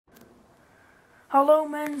Hallo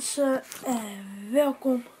mensen en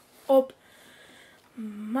welkom op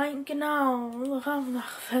mijn kanaal. We gaan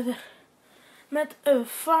vandaag verder met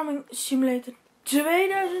Farming Simulator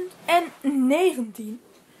 2019.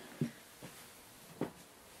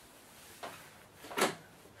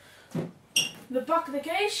 We pakken de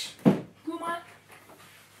case. Kom maar.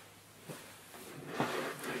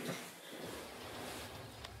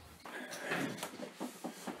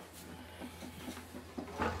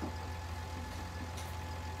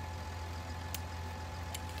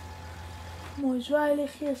 Mooie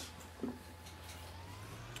zwaailichtjes.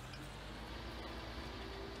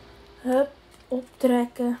 Hup,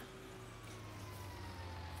 optrekken.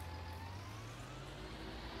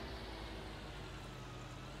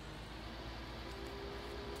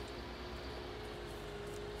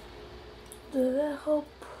 De weg op.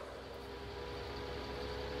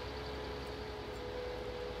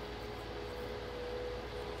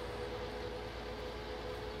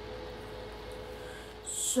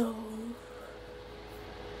 Zo.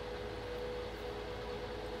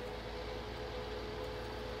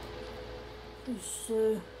 Dus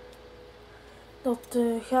dat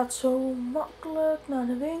gaat zo makkelijk naar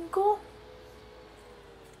de winkel.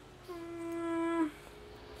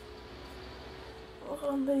 We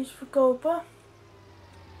gaan deze verkopen.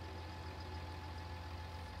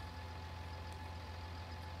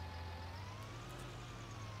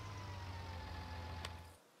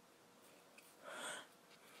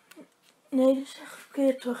 Nee, dat is echt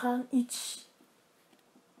verkeerd. We gaan iets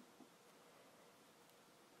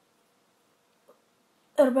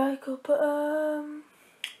erbij kopen.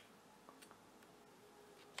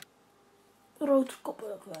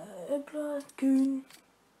 Roodkoppige Kuhn.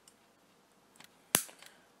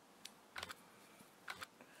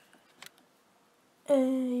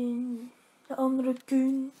 En de andere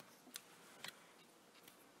Kuhn.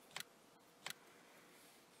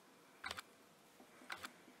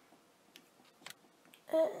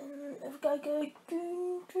 En even kijken.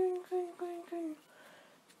 Kuhn.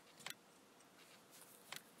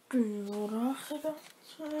 Kuhn erachter.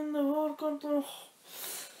 En de voorkant nog.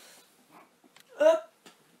 Up.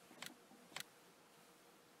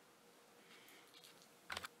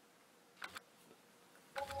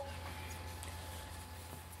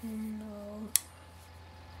 Nou.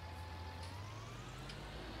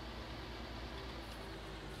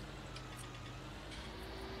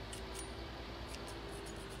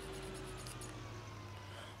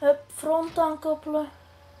 Hup, front aankoppelen.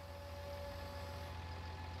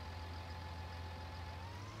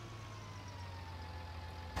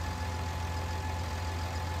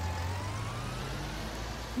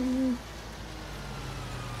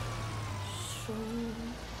 Zo.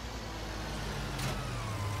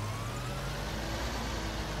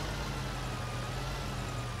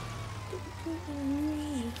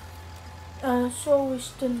 Zo is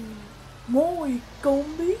het een mooie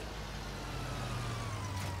combi.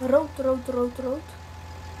 Rood.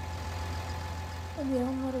 En die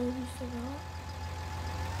andere is er wel.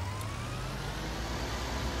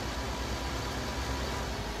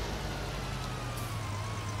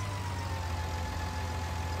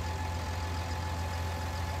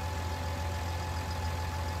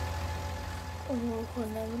 We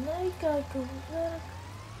gaan naar beneden kijken hoe het werkt.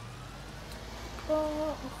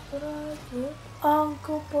 Achteruit, weer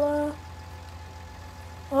aankoppelen.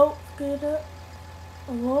 Oh, verkeerde.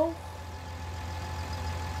 Omhoog.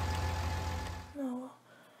 Nou,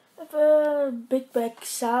 even Big Bag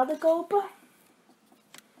zaden kopen.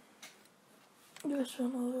 Dus wel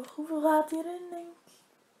nodig. Hoeveel gaat hierin, denk ik?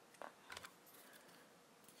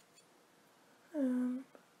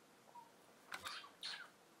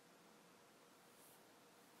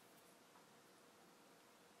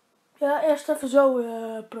 Ja, eerst even zo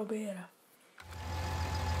proberen.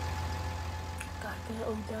 Kijk,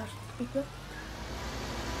 ook daar zit het piepen.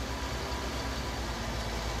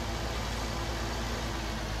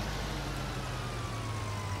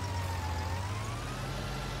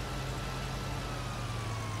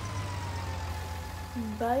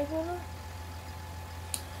 Bijvullen.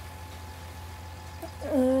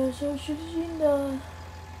 Zoals jullie zien,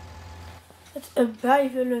 het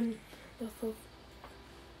bijvullen dat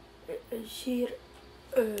zeer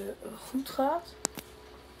goed gaat.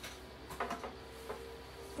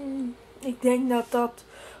 Ik denk dat dat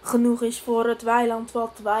genoeg is voor het weiland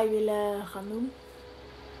wat wij willen gaan doen.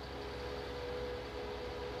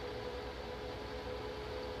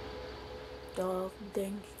 Dat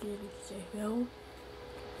denk ik eerlijk gezegd wel.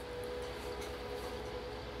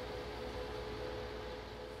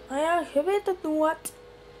 Nou ja, je weet het nooit.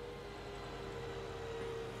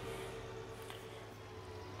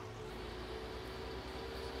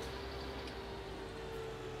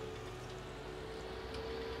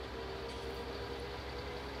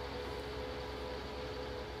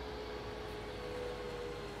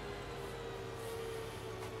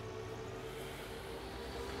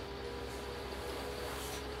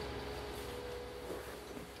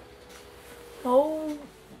 Oh,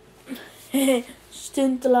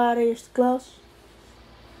 stuntelaar eerste klas.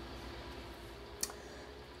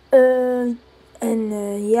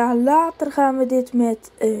 Ja, later gaan we dit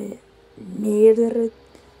met meerdere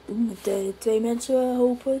doen. Met 2 mensen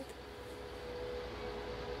hoop ik.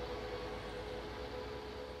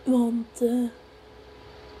 Want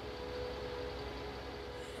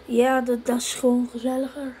ja, dat is gewoon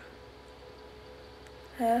gezelliger.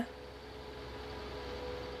 Hè?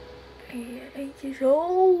 Eentje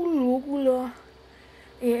zo lola.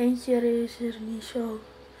 Eentje is er niet zo.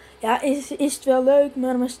 Ja, is het wel leuk,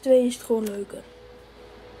 maar met z'n 2 is het gewoon leuker.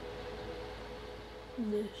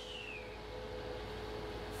 Dus.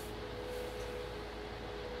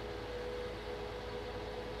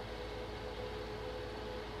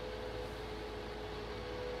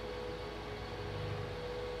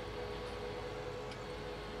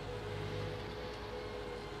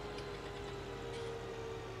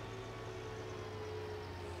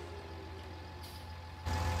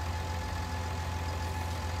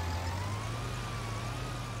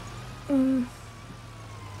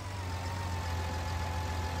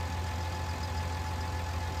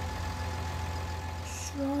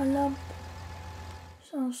 Lamp.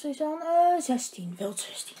 Staan steeds aan. 16, veld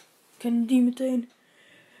 16. Kunnen die meteen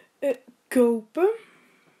kopen.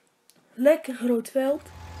 Lekker groot veld.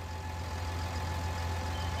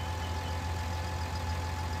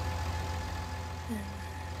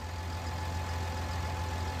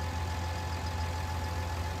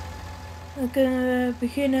 Dan kunnen we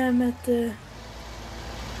beginnen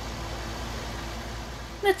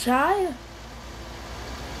met zaaien.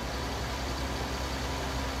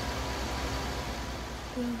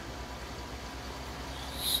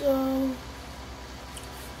 Zo. En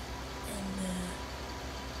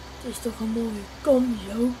het is toch een mooie kom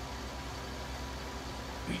zo.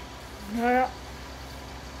 Nou ja.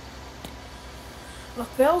 Wat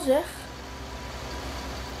ik wel zeg,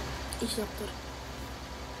 is dat er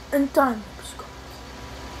een timelapse komt.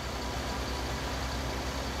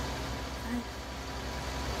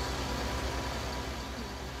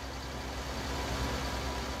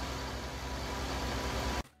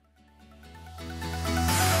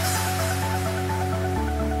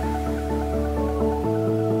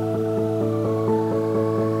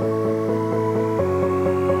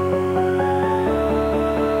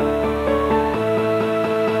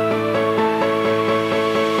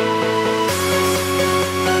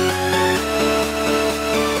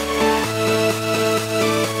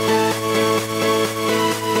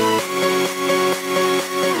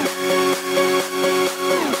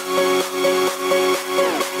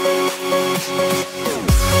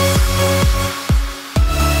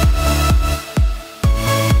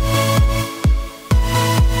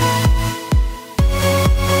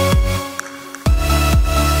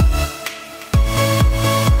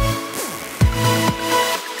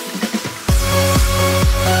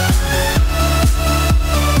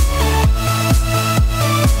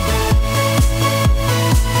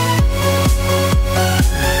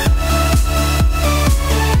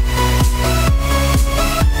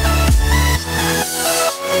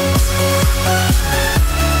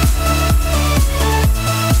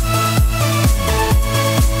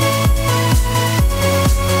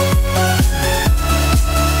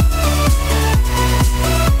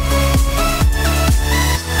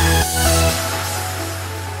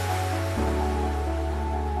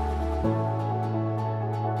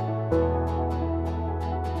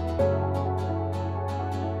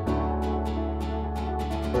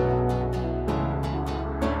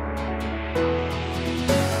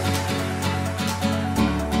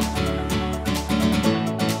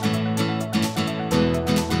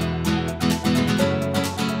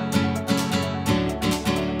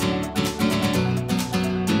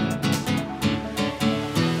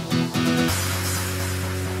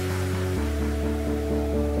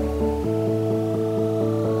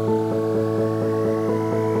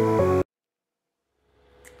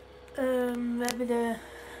 We hebben de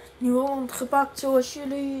Nieuw-Holland gepakt zoals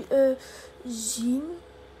jullie zien.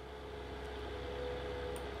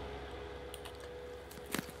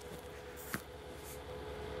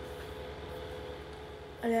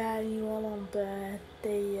 Ja, Nieuw-Holland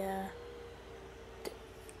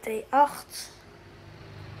T8.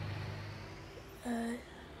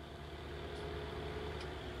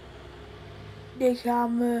 Die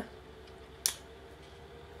gaan we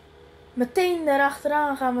meteen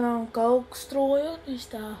daarachteraan gaan we dan kalk strooien. Dus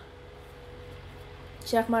daar,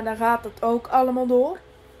 zeg maar, daar gaat het ook allemaal door.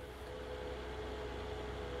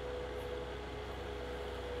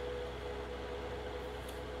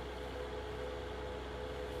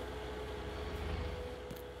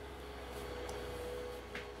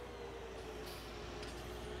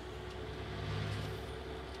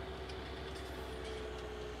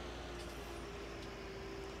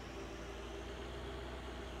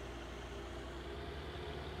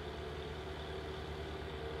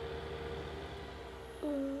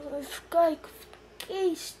 Even kijken of ik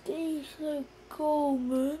Kees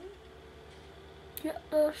tegenkomen. Ja,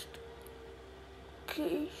 daar is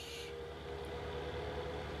Kees.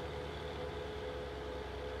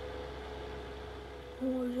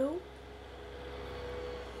 Mooi zo.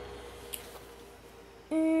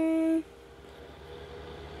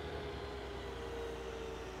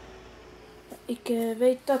 Ik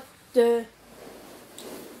weet dat de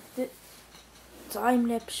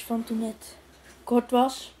timelapse van toen net kort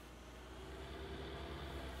was.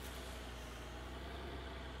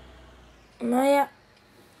 Maar ja,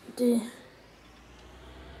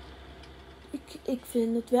 ik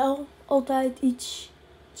vind het wel altijd iets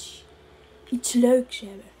leuks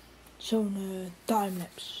hebben. Zo'n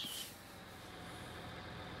timelapse.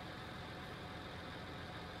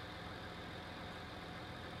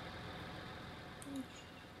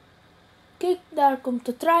 Kijk, daar komt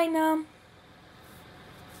de trein aan.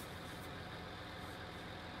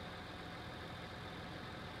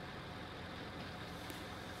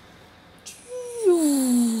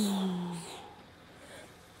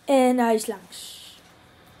 En hij is langs.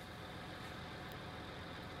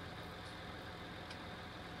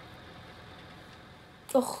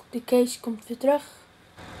 Och, de Kees komt weer terug.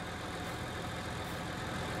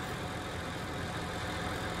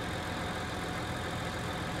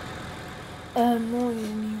 Een mooie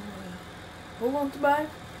nieuwe Holland erbij.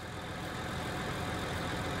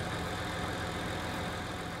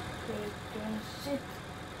 Ik zit.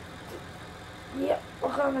 Ja, we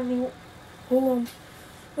gaan een nieuwe Holland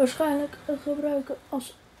waarschijnlijk gebruiken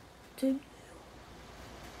als thumbnail.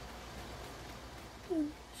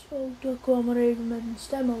 Zo, daar kwam er even met een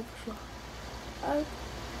stemoverslag uit.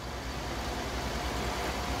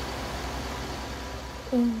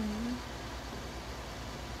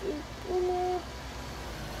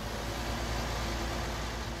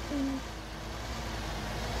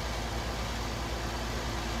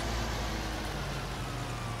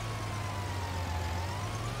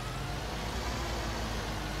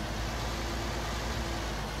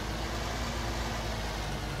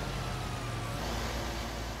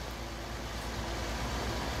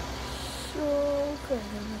 Zo,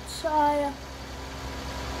 verder met zaaien.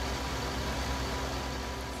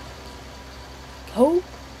 Ik hoop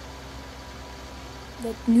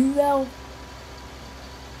dat nu wel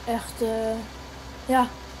echt, ja,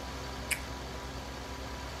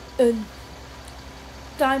 een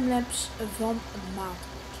timelapse van een maand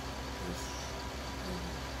wordt. Dus,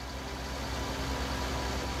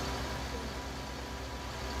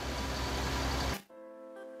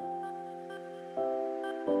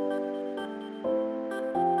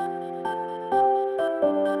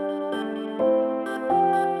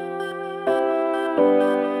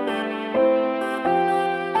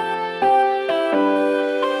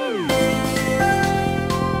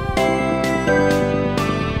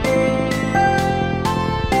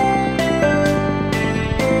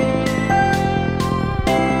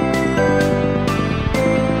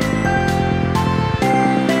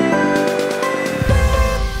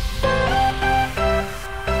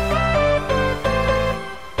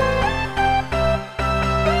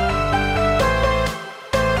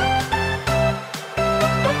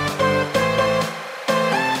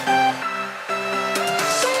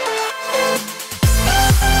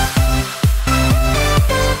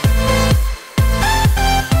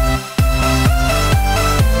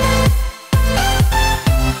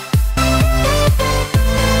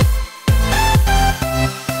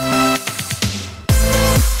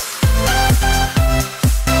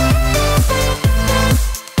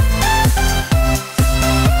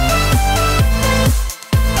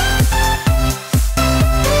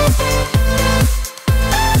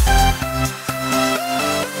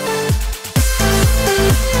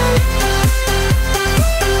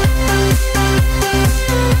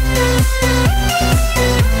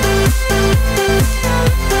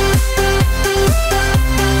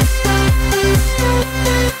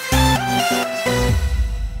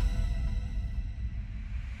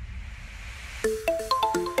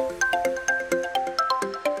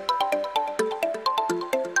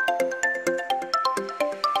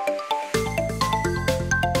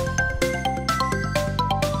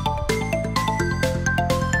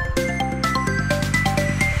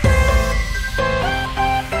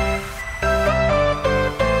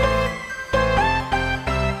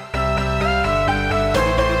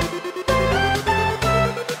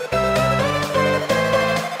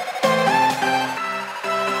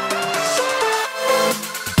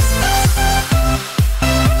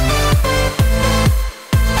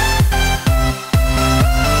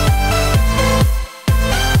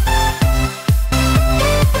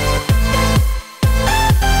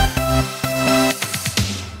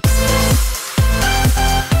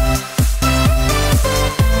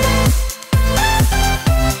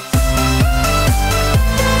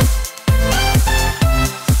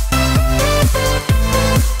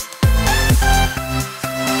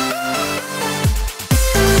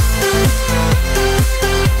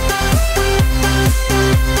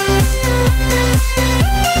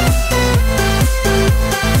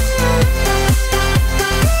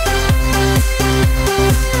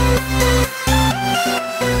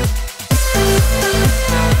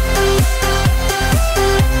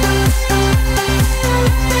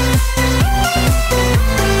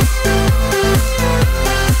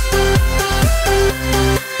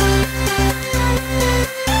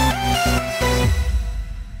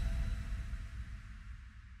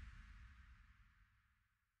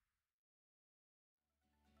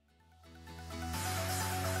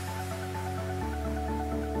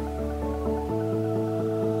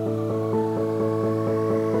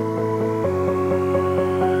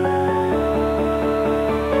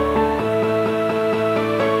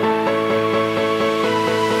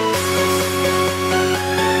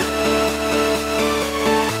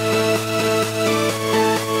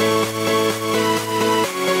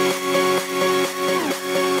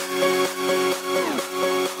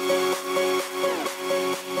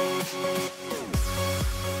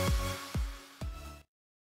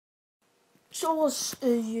 zoals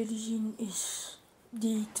jullie zien is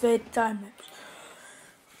die tweede timelapse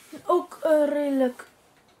ook redelijk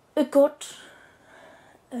kort.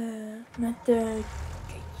 Met de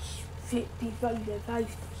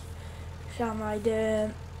 1455 gaan wij de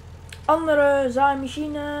andere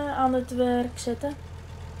zaaimachine aan het werk zetten. Ik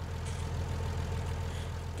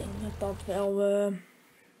denk dat dat wel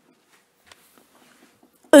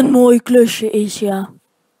een mooi klusje is, ja.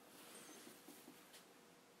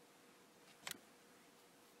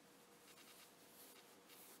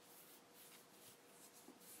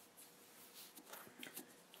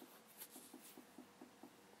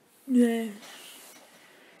 Nee.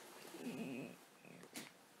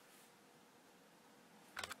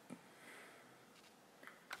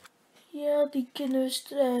 Ja, die kunnen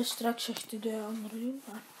we straks achter de andere doen.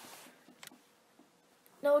 Maar...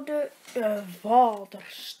 Nou, de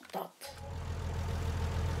Vaderstad.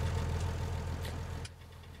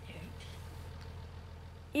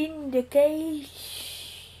 In de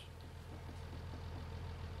kees.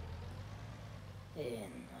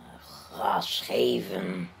 En gas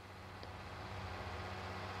geven.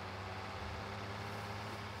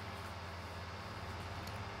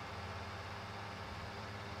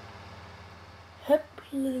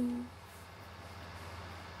 Huppledoe.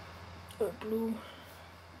 Huppledoe.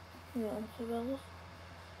 Ja, geweldig.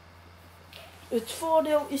 Het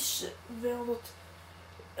voordeel is wel dat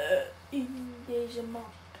in deze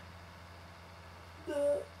map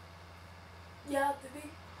de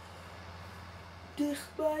wind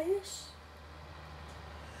dichtbij is.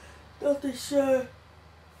 Dat is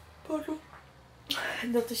pardon.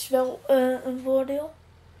 Dat is wel een voordeel.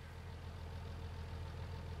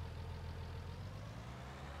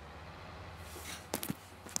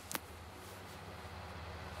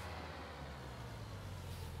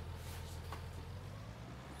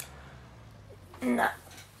 Nou,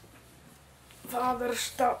 vader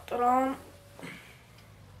staat eraan.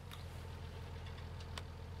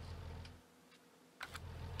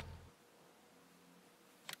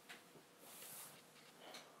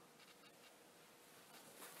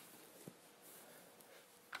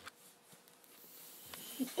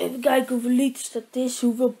 Even kijken hoeveel liters dat is,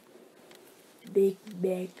 hoeveel Big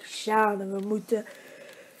Mac zaden we moeten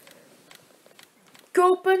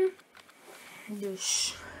kopen.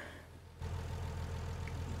 Dus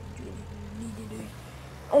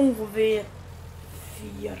ongeveer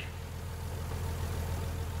 4.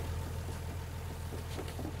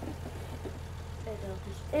 En dat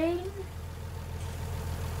is 1.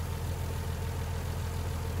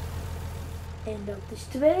 En dat is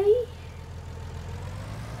 2.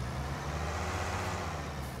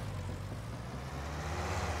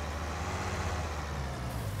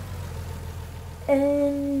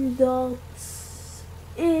 En dat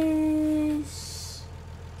is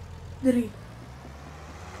 3.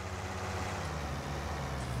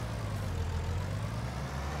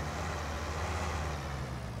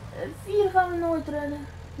 En 4 gaan we nooit rennen.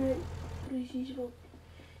 Nee, precies wat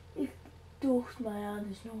ik dacht. Maar ja, dat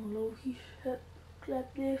is nog logisch. Hup,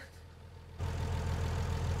 klep dicht.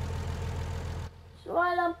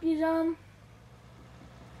 Zwaailampjes aan.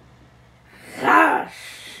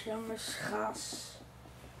 Gas! Jongens, gas.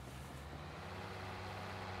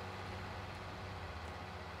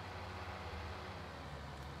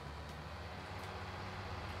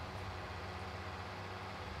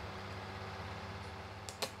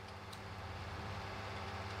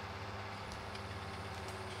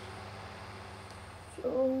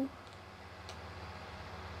 Zo.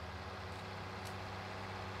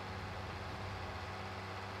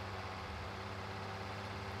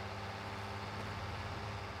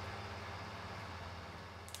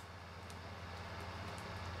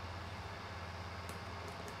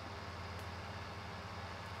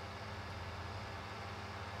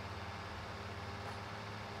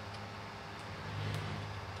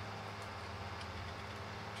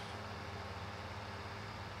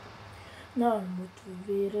 Nou, dan moeten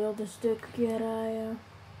we weer heel een stukje rijden.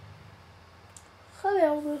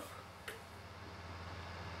 Geweldig.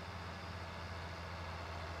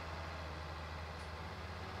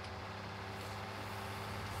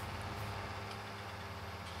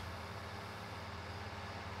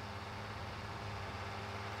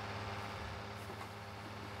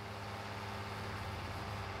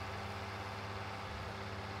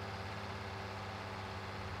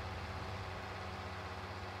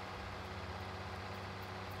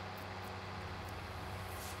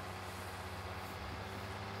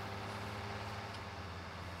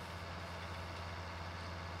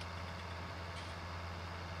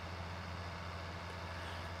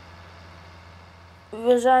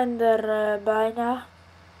 We zijn er bijna.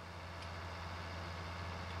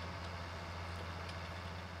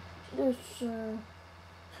 Dus,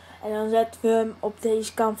 en dan zetten we hem op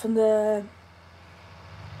deze kant van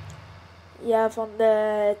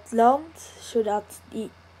het land. Zodat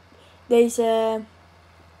die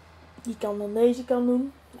kan dan deze kant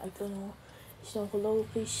doen. Ik weet nog, is dan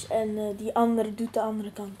logisch. En die andere doet de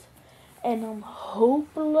andere kant. En dan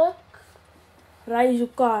hopelijk rijden ze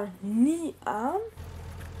elkaar niet aan.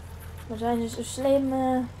 Maar zijn ze zo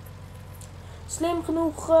slim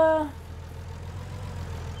genoeg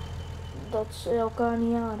dat ze elkaar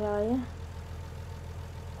niet aanrijden.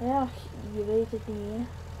 Ja, je weet het niet,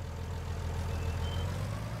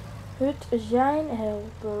 hè. Het zijn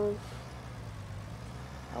helpers.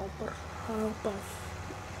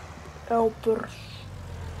 Helpers.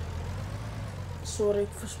 Sorry, ik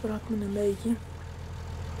versprak me een beetje.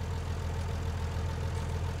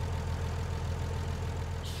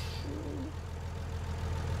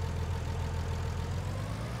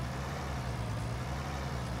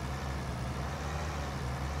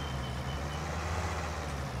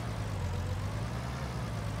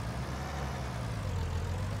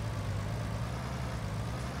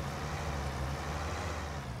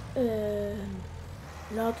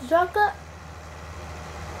 Laten zakken.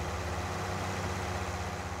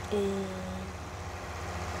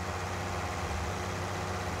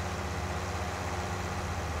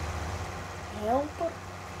 Helper.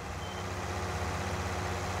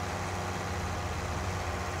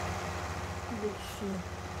 Dus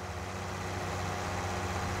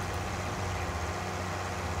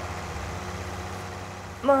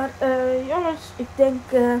maar jongens, ik denk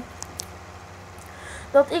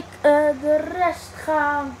dat ik de rest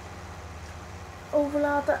ga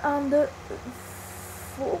overlaten aan de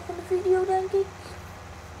volgende video, denk ik.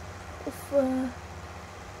 Of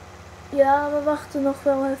ja, we wachten nog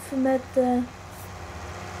wel even met het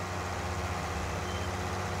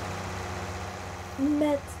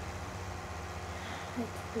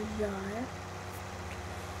bezaaien.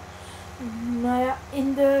 Nou ja,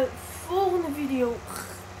 in de volgende video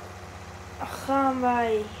gaan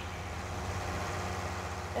wij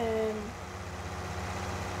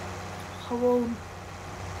gewoon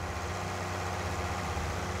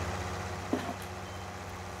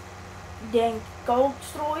denk kalk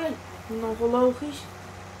strooien, nog wel logisch.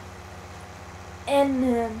 En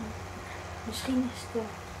misschien is het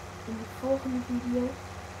in de volgende video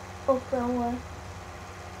ook wel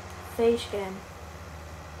facecam.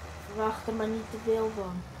 Verwacht er maar niet te veel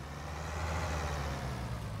van.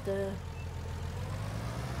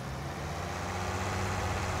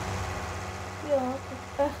 Ja, het is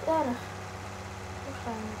echt erg.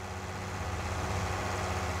 Waarschijnlijk.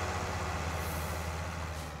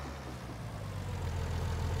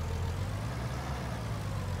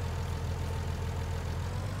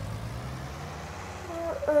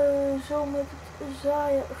 Maar zo met het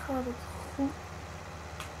zaaien gaat het goed.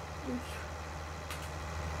 Dus.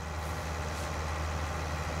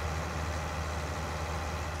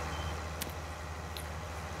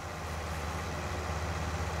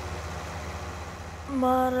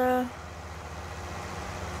 Maar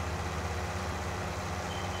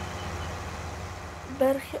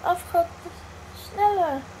bergje af gaat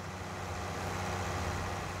sneller.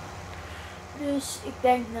 Dus ik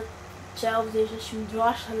denk dat het hetzelfde is als je hem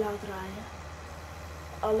dwars laat rijden.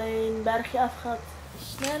 Alleen bergje af gaat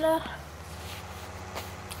sneller.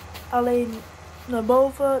 Alleen naar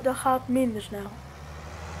boven, dat gaat minder snel.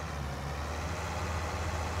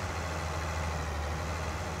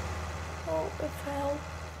 Oh, even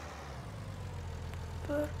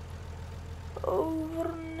helpen.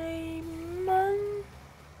 Overnemen.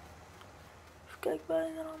 Even kijken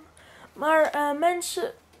bij de rand. Maar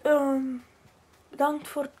mensen, bedankt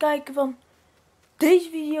voor het kijken van deze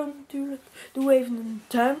video natuurlijk. Doe even een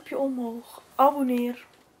duimpje omhoog. Abonneer.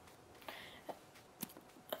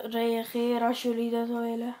 Reageer als jullie dat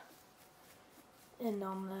willen. En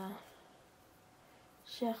dan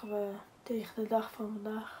zeggen we tegen de dag van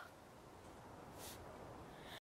vandaag.